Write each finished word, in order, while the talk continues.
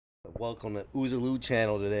Welcome to Ouzo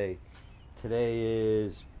channel today. Today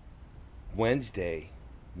is Wednesday,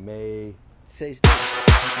 May 6th.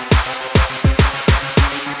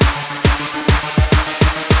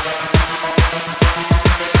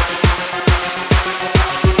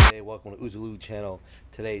 Hey, welcome to Ouzo channel.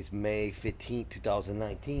 Today is May 15th,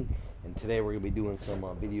 2019, and today we're gonna be doing some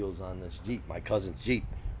videos on this Jeep, my cousin's Jeep,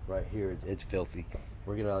 right here. It's filthy.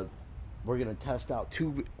 We're gonna test out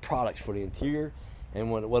two products for the interior. And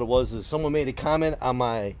what it was is someone made a comment on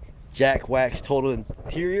my Jack Wax Total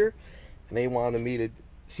Interior, and they wanted me to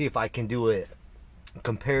see if I can do a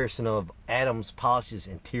comparison of Adams Polish's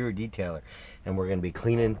interior detailer. And we're going to be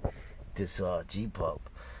cleaning this Jeep up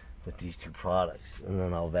with these two products, and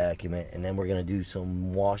then I'll vacuum it, and then we're going to do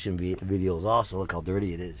some washing videos also. Look how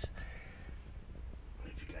dirty it is.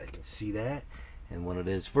 If you guys can see that. And what it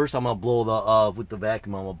is, first I'm going to blow the with the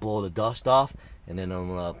vacuum, I'm going to blow the dust off, and then I'm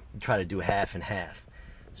going to try to do half and half.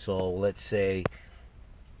 So let's say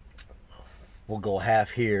we'll go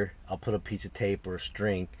half here. I'll put a piece of tape or a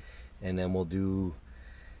string, and then we'll do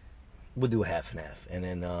half and half, and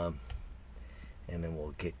then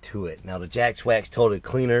we'll get to it. Now the Jack Wax Total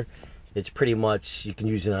Cleaner, it's pretty much, you can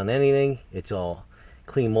use it on anything. It's all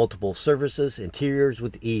clean multiple surfaces, interiors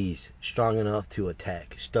with ease, strong enough to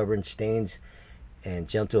attack stubborn stains, and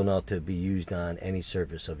gentle enough to be used on any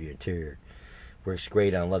surface of your interior. Works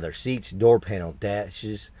great on leather seats, door panel,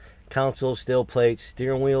 dashes, console, steel plates,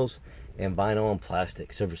 steering wheels, and vinyl and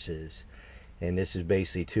plastic surfaces. And this is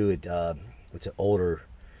basically too, it's an odor,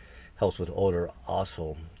 helps with odor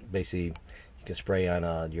also. Basically, you can spray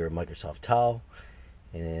on your Microsoft towel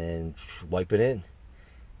and wipe it in.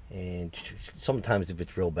 And sometimes if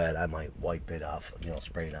it's real bad, I might wipe it off,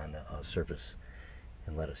 spray it on the surface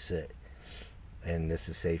and let it sit. And this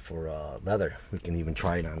is safe for leather. We can even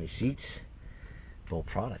try it on these seats. Both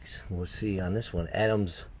products. Let's see on this one.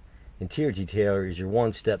 Adams Interior Detailer is your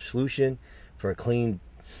one-step solution for a clean,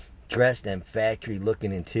 dressed, and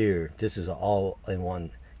factory-looking interior. This is an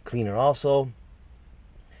all-in-one cleaner also.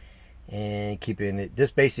 And keeping it,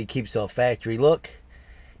 this basically keeps a factory look.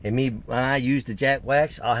 And when I use the Jack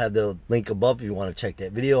Wax, I'll have the link above if you want to check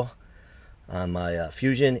that video on my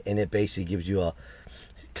Fusion, and it basically gives you a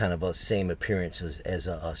kind of a same appearance as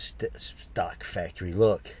a stock factory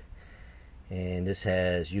look. And this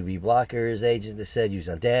has UV blockers, agent that said use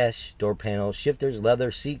on dash, door panels, shifters,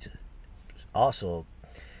 leather seats. Also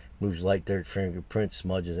moves light dirt, fingerprints,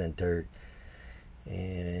 smudges, and dirt,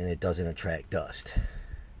 and it doesn't attract dust.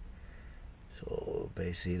 So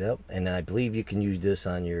basically it up, and I believe you can use this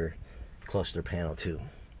on your cluster panel too.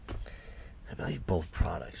 I believe both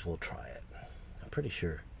products. We'll try it. I'm pretty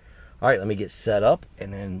sure. All right, let me get set up,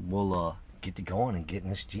 and then we'll get to going and getting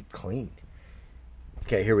this Jeep cleaned.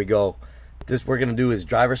 Okay, here we go. This we're gonna do is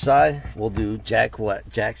driver's side. We'll do Jack's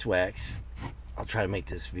Wax. I'll try to make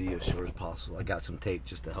this video as short as possible. I got some tape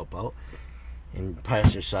just to help out. And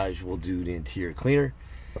passenger side, we'll do the interior cleaner,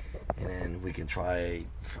 and then we can try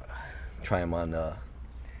them on the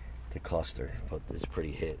cluster. But it's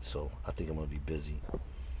pretty hit, so I think I'm gonna be busy.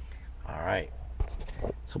 All right.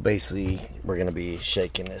 So basically, we're gonna be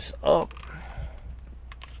shaking this up.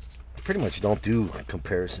 I pretty much don't do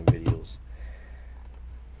comparison videos.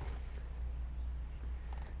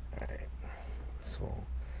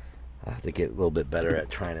 I have to get a little bit better at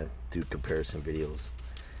trying to do comparison videos.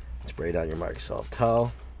 Spray it on your Microsoft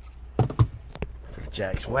towel for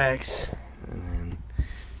Jack's Wax, and then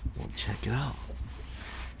we'll check it out.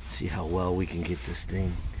 See how well we can get this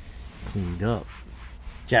thing cleaned up.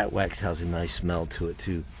 Jack Wax has a nice smell to it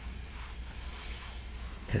too.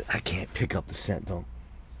 I can't pick up the scent though.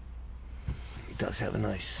 It does have a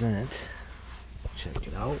nice scent. Check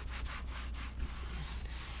it out.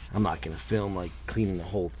 I'm not going to film like cleaning the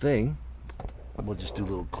whole thing. We'll just do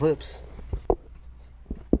little clips.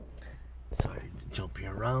 Sorry, jumping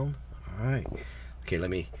around. Alright.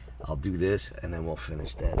 Okay, I'll do this, and then we'll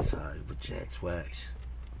finish that side with Jack's Wax.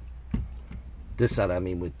 This side, I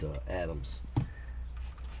mean with the Adams.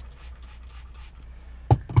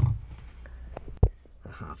 I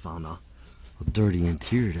found a dirty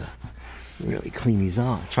interior to really clean these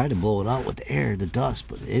out. I tried to blow it out with the air, the dust,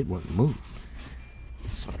 but it wouldn't move.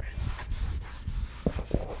 Sorry.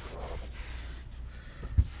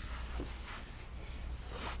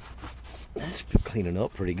 That's cleaning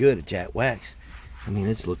up pretty good at Jack Wax. I mean,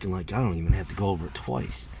 it's looking like I don't even have to go over it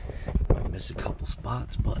twice. Might miss a couple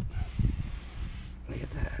spots, but look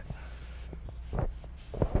at that.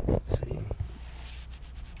 See?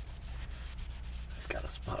 It's got a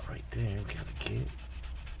spot right there. We got a kid.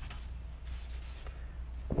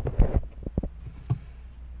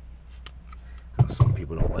 Some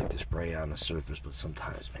people don't like to spray on the surface, but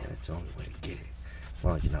sometimes, man, it's the only way to get it. As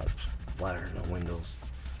long as you're not splattering the windows.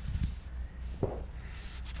 I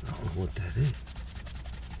don't know what that is.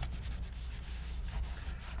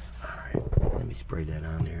 Alright, let me spray that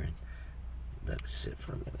on there and let it sit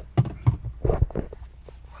for a minute. While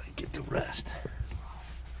I get the rest.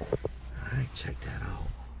 Alright, check that out.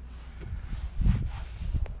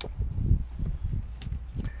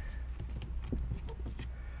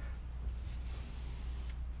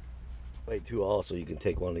 Too, also you can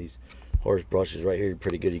take one of these horse brushes right here,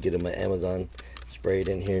 pretty good. You get them at Amazon, spray it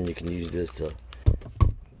in here, and you can use this to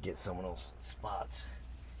get some of those spots,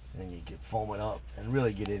 and then you can foam it up and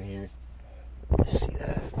really get in here. You see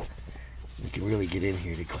that? You can really get in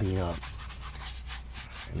here to clean up.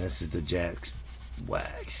 And this is the Jack's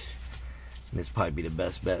wax, and this probably be the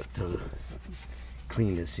best bet to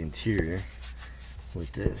clean this interior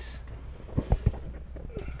with this.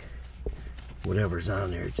 Whatever's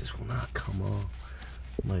on there, it just will not come off.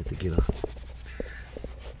 Might have to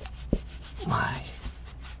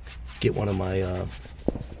get one of my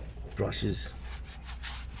brushes.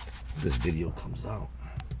 This video comes out,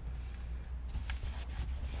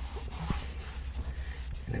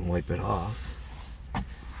 and then wipe it off.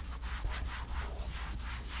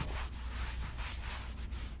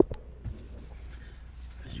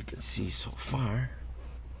 As you can see so far,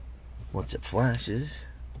 once it flashes.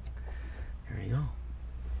 There you go.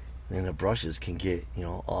 And then the brushes can get, you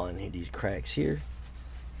know, all in these cracks here.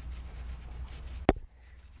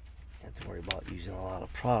 You have to worry about using a lot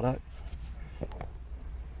of product.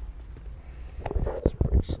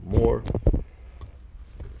 Spray some more.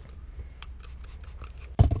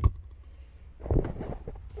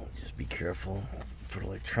 Just be careful for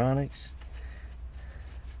electronics.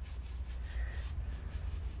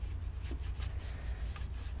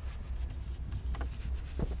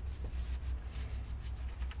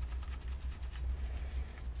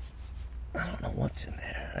 I don't know what's in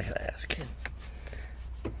there. I gotta ask him.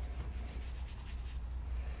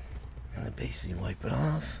 And then basically wipe it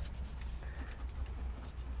off.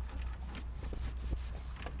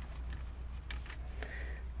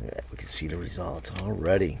 Yeah, we can see the results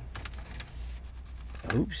already.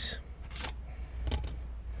 Oops.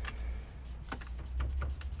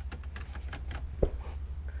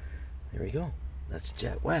 There we go. That's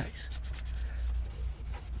Jack wax.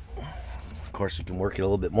 Of course, you can work it a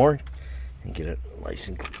little bit more and get it nice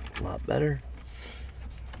and a lot better.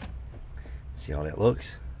 See how that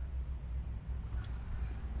looks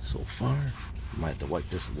so far. Might have to wipe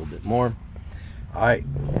this a little bit more. Alright,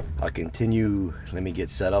 I'll continue. Let me get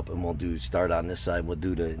set up and we'll start on this side. We'll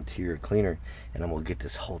do the interior cleaner and then we'll get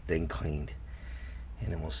this whole thing cleaned,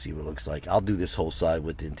 and then we'll see what it looks like. I'll do this whole side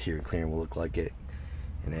with the interior cleaner. Will look like it,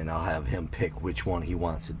 and then I'll have him pick which one he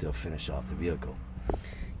wants to do finish off the vehicle,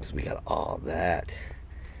 because we got all that.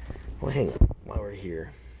 Well, hang on, while we're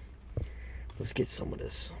here, let's get some of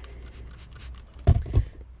this.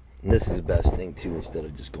 And this is the best thing too, instead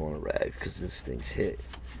of just going to rags, because this thing's hit.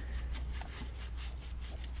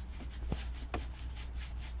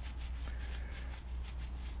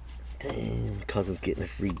 Damn, cousin's getting a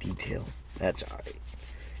free detail. That's alright.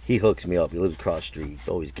 He hooks me up. He lives across the street.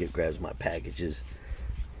 Always grabs my packages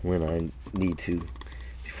when I need to,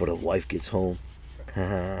 before the wife gets home.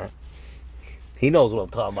 He knows what I'm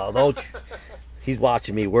talking about, don't you? He's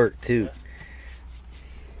watching me work too.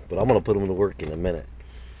 But I'm gonna put him to work in a minute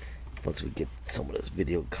once we get some of this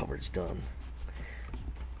video coverage done.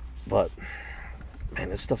 But man,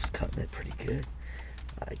 this stuff's cutting it pretty good.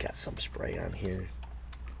 I got some spray on here.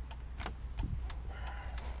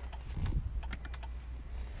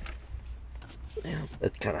 Yeah,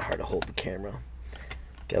 it's kind of hard to hold the camera.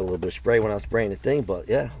 Got a little bit of spray when I was spraying the thing, but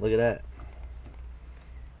yeah, look at that.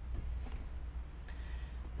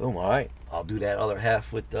 Boom, alright. I'll do that other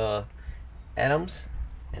half with Adams,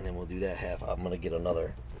 and then we'll do that half. I'm going to get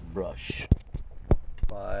another brush.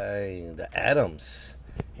 By the Adams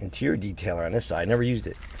interior detailer on this side. I never used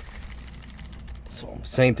it. So,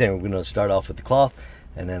 same thing. We're going to start off with the cloth,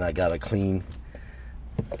 and then I got a clean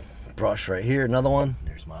brush right here. Another one.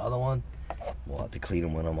 There's my other one. We'll have to clean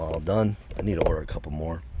them when I'm all done. I need to order a couple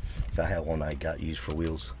more. So I have one I got used for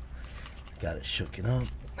wheels. Got it shooken up.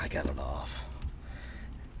 I got it off.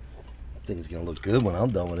 Thing's gonna look good when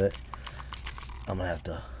I'm done with it. I'm gonna have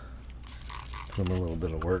to put them a little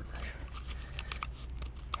bit of work.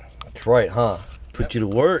 That's right, huh? Put you to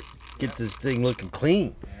work. Get this thing looking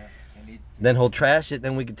clean. Then he'll trash it.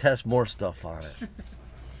 Then we can test more stuff on it.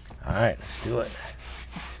 All right, let's do it.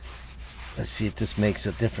 Let's see if this makes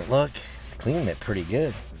a different look. Cleaning it pretty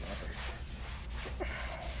good.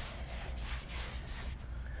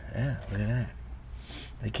 Yeah, look at that.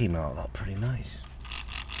 They came out pretty nice.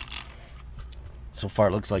 So far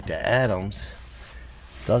it looks like the Adams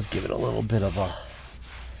does give it a little bit of a,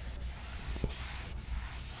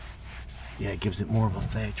 yeah, it gives it more of a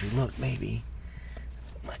factory look maybe.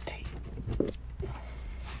 My tape.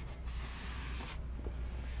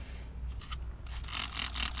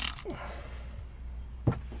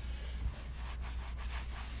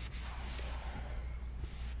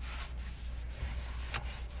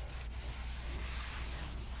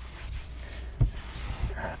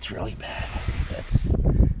 That's really bad. That's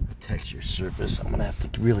a texture surface. I'm gonna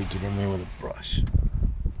have to really get in there with a brush.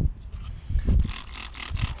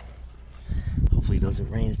 Hopefully it doesn't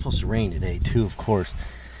rain. It's supposed to rain today too, of course.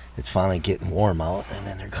 It's finally getting warm out, and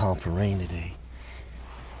then they're calling for rain today.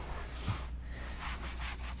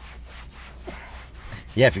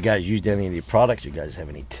 Yeah, if you guys used any of the products, you guys have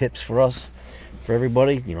any tips for us, for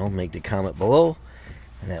everybody, you know, make the comment below,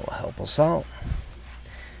 and that will help us out.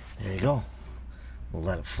 There you go. We'll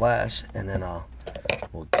let it flash, and then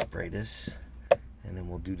we'll spray this, and then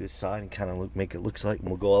we'll do this side and kind of make it looks like, and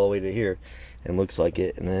we'll go all the way to here, and looks like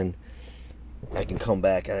it, and then I can come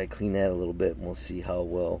back and I clean that a little bit, and we'll see how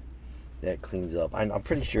well that cleans up. I'm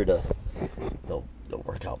pretty sure they'll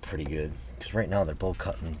work out pretty good, because right now they're both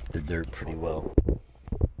cutting the dirt pretty well.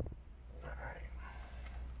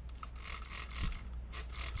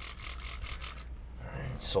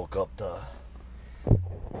 Alright, soak up the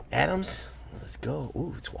Adams. Let's go.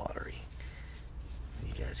 Ooh, it's watery.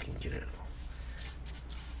 You guys can get it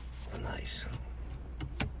a nice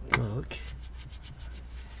look.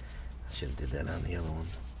 I should have did that on the other one.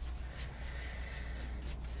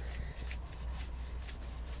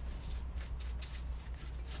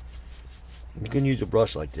 You can use a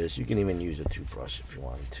brush like this. You can even use a toothbrush if you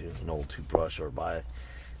wanted to. An old toothbrush, or buy,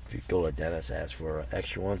 if you go to a dentist, ask for an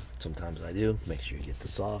extra one. Sometimes I do. Make sure you get the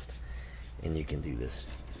soft. And you can do this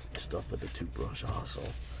stuff with the toothbrush also.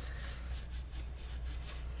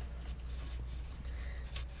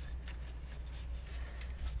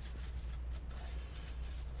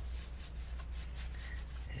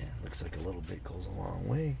 Yeah, looks like a little bit goes a long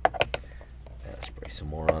way. I'll spray some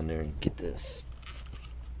more on there and get this.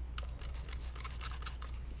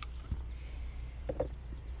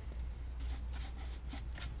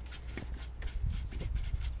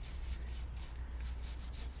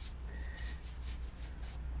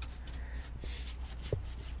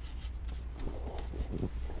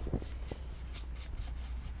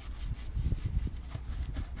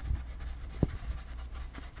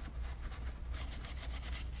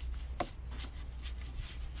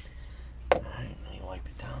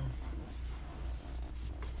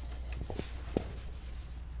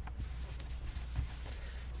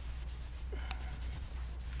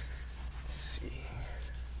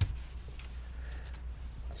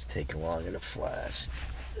 Taking longer to flash,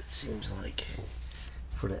 it seems like,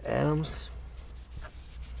 for the Adams.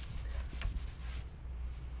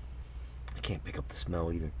 I can't pick up the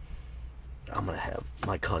smell either. I'm gonna have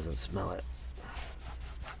my cousin smell it.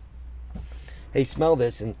 Hey, smell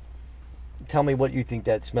this and tell me what you think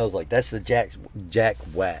that smells like. That's the Jack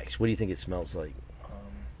Wax. What do you think it smells like?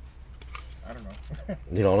 I don't know.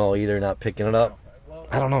 You don't know either, not picking it up? No. Well,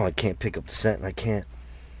 I don't know, I can't pick up the scent, and I can't.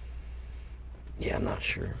 Yeah, I'm not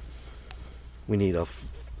sure. We need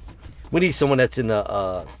someone that's in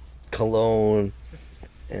the cologne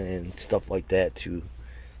and stuff like that to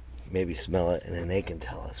maybe smell it, and then they can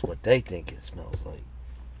tell us what they think it smells like.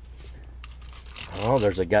 I don't know,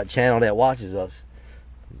 there's a channel that watches us,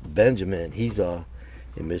 Benjamin. He's in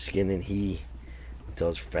Michigan, and he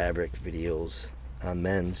does fabric videos on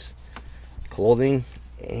men's clothing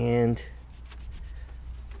and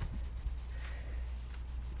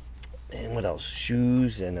what else?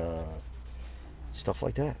 Shoes and stuff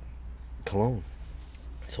like that. Cologne.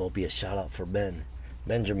 So it'll be a shout out for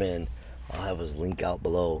Benjamin. I'll have his link out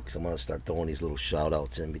below, because I'm going to start throwing these little shout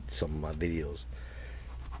outs in some of my videos.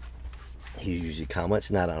 He usually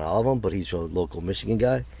comments, not on all of them, but he's a local Michigan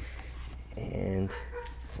guy. And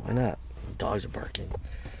why not? Dogs are barking.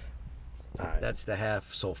 Alright, that's the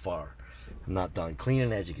half so far. I'm not done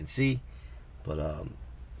cleaning, as you can see, but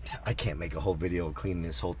I can't make a whole video of cleaning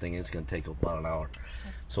this whole thing. It's going to take about an hour.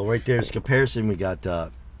 So right there's comparison. We got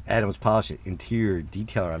Adams Polish interior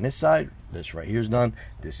detailer on this side. This right here is done.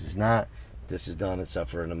 This is not. This is done except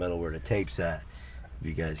for in the middle where the tape's at, if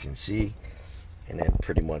you guys can see. And then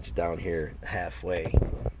pretty much down here halfway,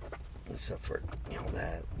 except for, you know,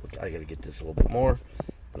 that. I got to get this a little bit more,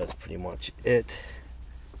 but that's pretty much it.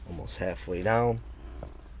 Almost halfway down.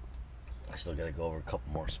 I still got to go over a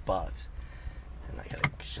couple more spots, and I got to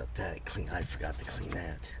shut that clean. I forgot to clean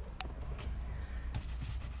that.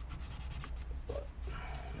 But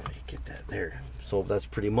get that there. So that's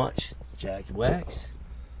pretty much Jack Wax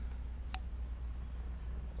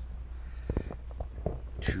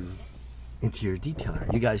to interior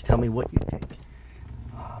detailer. You guys tell me what you think.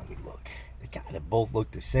 Let me look. They kind of both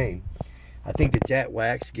look the same. I think the Jack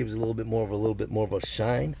Wax gives a little bit more of a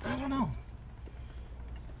shine. I don't know.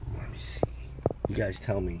 Let me see. You guys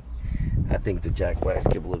tell me. I think the Jack Wax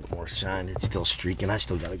gives a little bit more shine. It's still streaking. I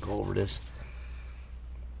still got to go over this.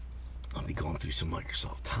 I'll be going through some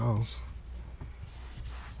Microsoft towels.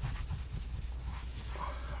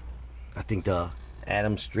 I think the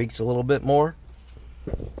Adams streaks a little bit more.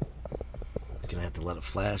 Gonna have to let it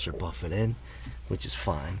flash or buff it in, which is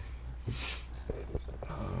fine.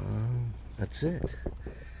 That's it.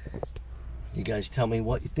 You guys tell me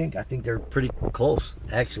what you think. I think they're pretty close,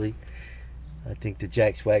 actually. I think the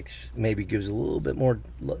Jack Wax maybe gives a little bit more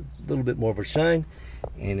of a shine,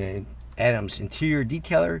 and then Adams interior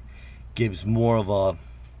detailer gives more of a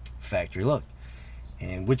factory look.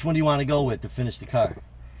 And which one do you want to go with to finish the car?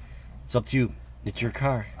 It's up to you. It's your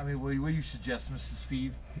car. I mean, what do you suggest, Mr.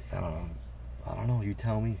 Steve? I don't know. You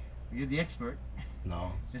tell me. You're the expert.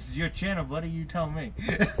 No. This is your channel, buddy. You tell me.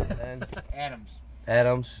 Adams.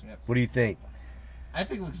 Adams? Yep. What do you think? I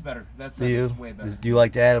think it looks better. That's Do you? way better. You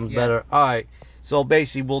like the Adams Yeah. better? All right. So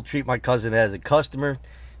basically, we'll treat my cousin as a customer.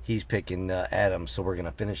 He's picking Adams. So we're going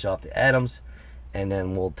to finish off the Adams, and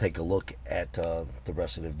then we'll take a look at the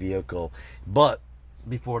rest of the vehicle. But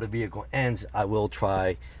before the vehicle ends, I will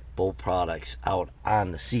try both products out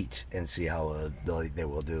on the seats and see how they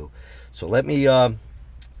will do. So let me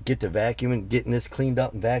get the vacuuming, getting this cleaned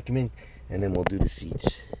up and vacuuming, and then we'll do the seats.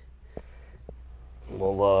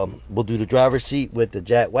 We'll do the driver's seat with the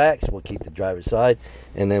Jack Wax. We'll keep the driver's side,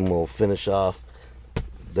 and then we'll finish off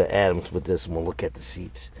the Adams with this, and we'll look at the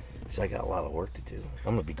seats. So I got a lot of work to do.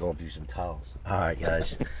 I'm gonna be going through some towels. All right,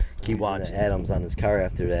 guys, keep watching Adams on this car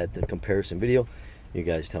after the comparison video. You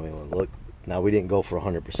guys tell me what it looked. Now we didn't go for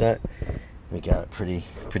 100%. We got it pretty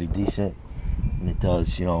decent, and it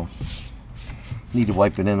does, you know, need to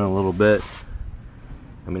wipe it in a little bit.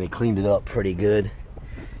 I mean, they cleaned it up pretty good,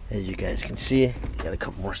 as you guys can see. Got a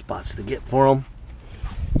couple more spots to get for them,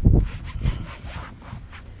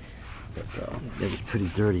 but it was pretty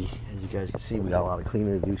dirty, as you guys can see. We got a lot of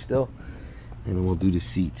cleaning to do still, and then we'll do the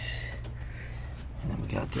seats. And then we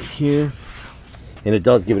got that here, and it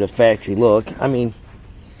does give it a factory look. I mean,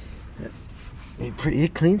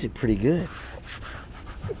 it cleans it pretty good,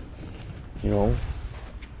 you know,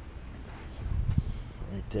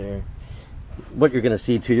 right there. What you're gonna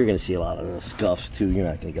see too, you're gonna see a lot of the scuffs too. You're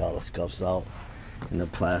not gonna get all the scuffs out in the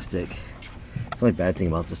plastic. It's the only bad thing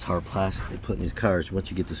about this hard plastic they put in these cars. Once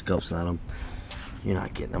you get the scuffs on them, you're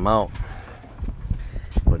not getting them out.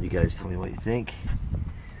 But you guys tell me what you think.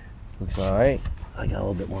 Looks all right. I got a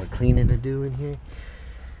little bit more cleaning to do in here.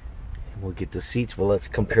 We'll get the seats. Well, let's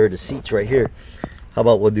compare the seats right here. How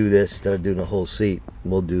about we'll do this instead of doing the whole seat?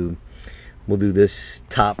 We'll do this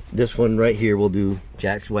top, this one right here. We'll do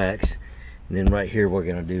Jack Wax, and then right here we're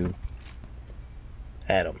gonna do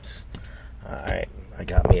Adams. All right, I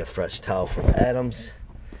got me a fresh towel from Adams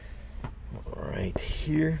right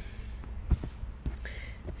here,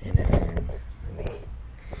 and then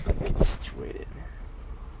let me get situated.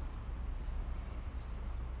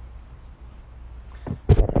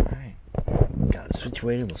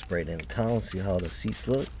 Situated. We'll spray it in a towel and see how the seats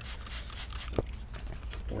look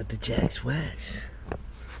with the Jack Wax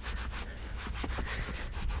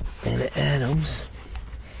and the Adams.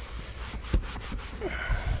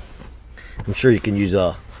 I'm sure you can use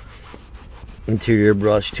a interior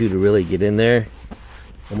brush too to really get in there,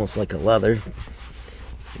 almost like a leather,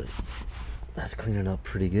 but that's cleaning up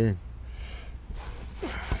pretty good. Yeah,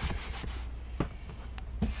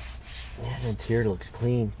 the interior looks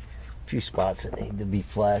clean. Few spots that need to be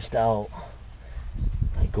flashed out.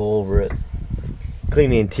 I go over it. Cleaning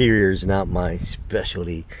the interior is not my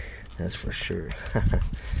specialty, that's for sure.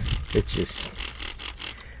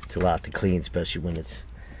 It's a lot to clean, especially when it's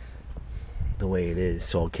the way it is.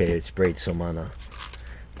 So okay, I sprayed some on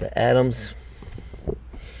the Adams.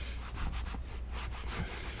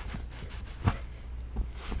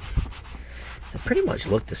 They pretty much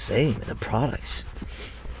look the same in the products.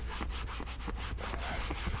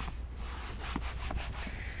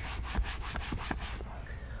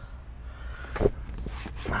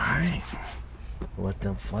 Let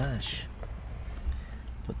them flash,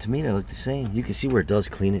 but to me they look the same. You can see where it does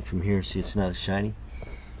clean it from here. See, it's not as shiny.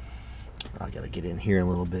 I gotta get in here a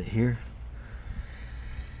little bit here.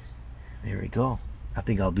 There we go. I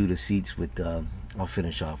think I'll do the seats with I'll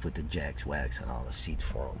finish off with the Jack Wax on all the seats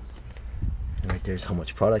for them. And right there's how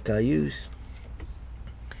much product I use.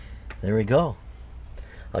 There we go.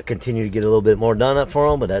 I'll continue to get a little bit more done up for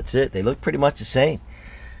them, but that's it. They look pretty much the same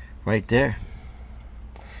right there.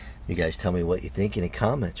 You guys tell me what you think in the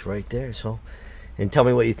comments right there. So, and tell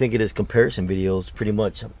me what you think of this comparison videos. Pretty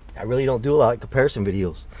much, I really don't do a lot of comparison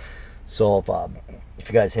videos. So if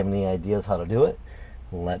you guys have any ideas how to do it,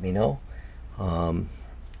 let me know.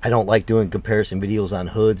 I don't like doing comparison videos on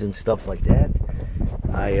hoods and stuff like that.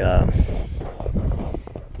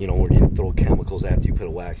 You know, where you throw chemicals after you put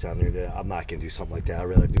a wax on there. I'm not gonna do something like that. I'd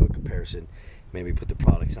rather do a comparison. Maybe put the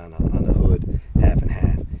products on the hood, half and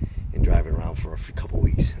half, and drive it around for a couple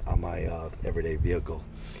weeks on my everyday vehicle,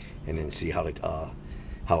 and then see how it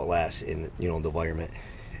lasts in, you know, the environment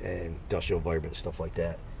and industrial environment, stuff like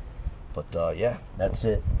that. But yeah, that's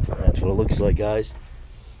it. That's what it looks like, guys.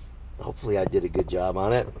 Hopefully I did a good job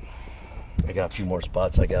on it. I got a few more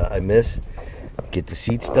spots I missed. Get the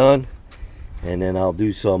seats done, and then I'll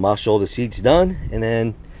show the seats done, and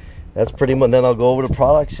then that's pretty much, then I'll go over the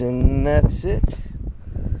products, and that's it.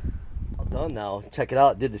 I'm done now. Check it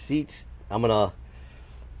out. Did the seats.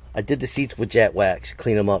 I did the seats with jet wax.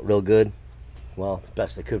 Clean them up real good. Well, the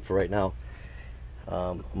best I could for right now.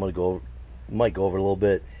 I'm gonna might go over a little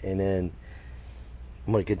bit, and then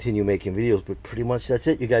I'm gonna continue making videos, but pretty much that's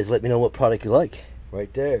it. You guys let me know what product you like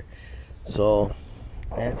right there. So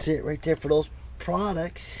that's it right there for those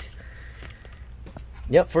products.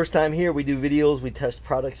 Yep, first time here. We do videos, we test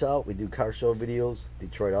products out, we do car show videos,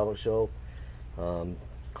 Detroit Auto Show,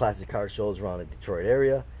 classic car shows around the Detroit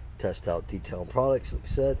area, test out detailing products like I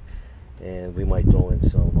said, and we might throw in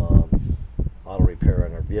some auto repair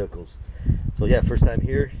on our vehicles. So yeah, first time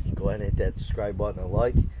here, go ahead and hit that subscribe button and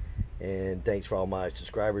like, and thanks for all my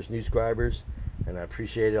subscribers, new subscribers, and I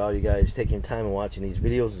appreciate it, all you guys taking time and watching these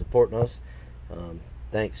videos and supporting us.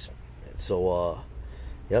 Thanks. So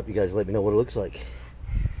yep, you guys let me know what it looks like.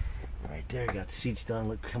 Right there, got the seats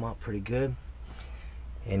done, come out pretty good.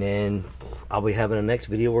 And then I'll be having a next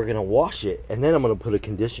video, we're gonna wash it, and then I'm gonna put a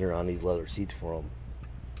conditioner on these leather seats for them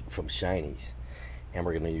from Shiny's, and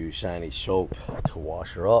we're gonna use Shiny's soap to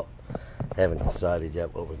wash her up. Haven't decided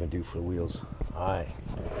yet what we're gonna do for the wheels. All right,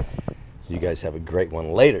 so you guys have a great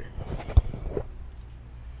one. Later.